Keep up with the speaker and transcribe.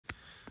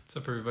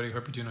What's up, everybody?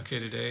 Hope you're doing okay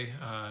today.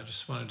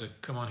 Just wanted to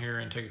come on here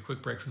and take a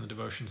quick break from the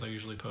devotions I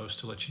usually post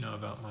to let you know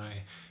about my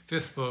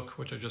fifth book,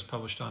 which I just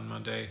published on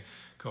Monday,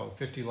 called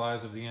 50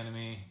 Lies of the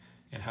Enemy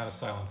and How to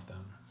Silence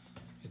Them.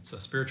 It's a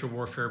spiritual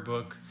warfare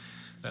book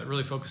that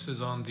really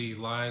focuses on the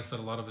lies that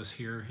a lot of us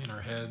hear in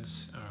our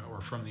heads or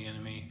from the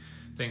enemy.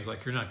 Things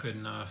like you're not good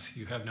enough,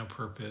 you have no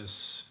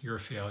purpose, you're a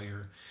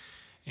failure.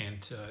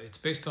 And it's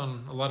based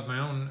on a lot of my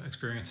own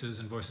experiences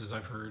and voices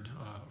I've heard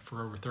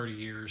for over 30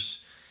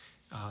 years.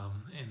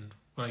 And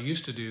what I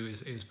used to do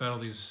is battle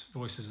these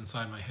voices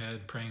inside my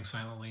head, praying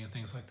silently and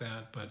things like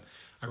that. But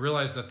I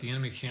realized that the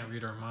enemy can't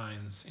read our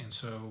minds. And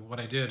so what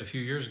I did a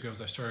few years ago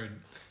is I started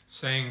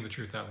saying the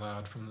truth out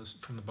loud from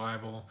the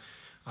Bible,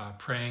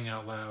 praying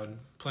out loud,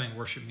 playing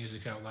worship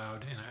music out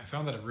loud. And I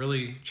found that it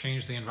really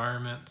changed the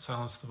environment,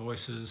 silenced the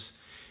voices,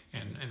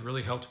 and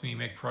really helped me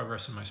make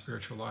progress in my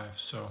spiritual life.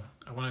 So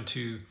I wanted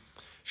to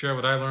share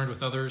what I learned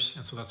with others.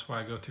 And so that's why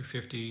I go through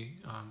 50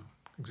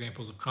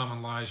 examples of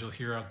common lies you'll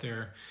hear out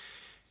there.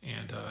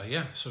 And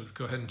yeah, so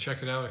go ahead and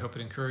check it out. I hope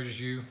it encourages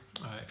you.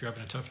 If you're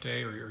having a tough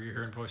day or you're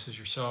hearing voices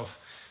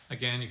yourself,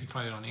 again, you can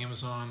find it on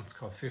Amazon. It's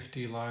called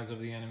 50 Lies of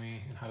the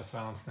Enemy and How to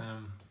Silence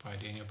Them by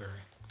Daniel Berry.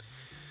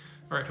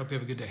 All right, hope you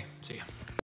have a good day. See ya.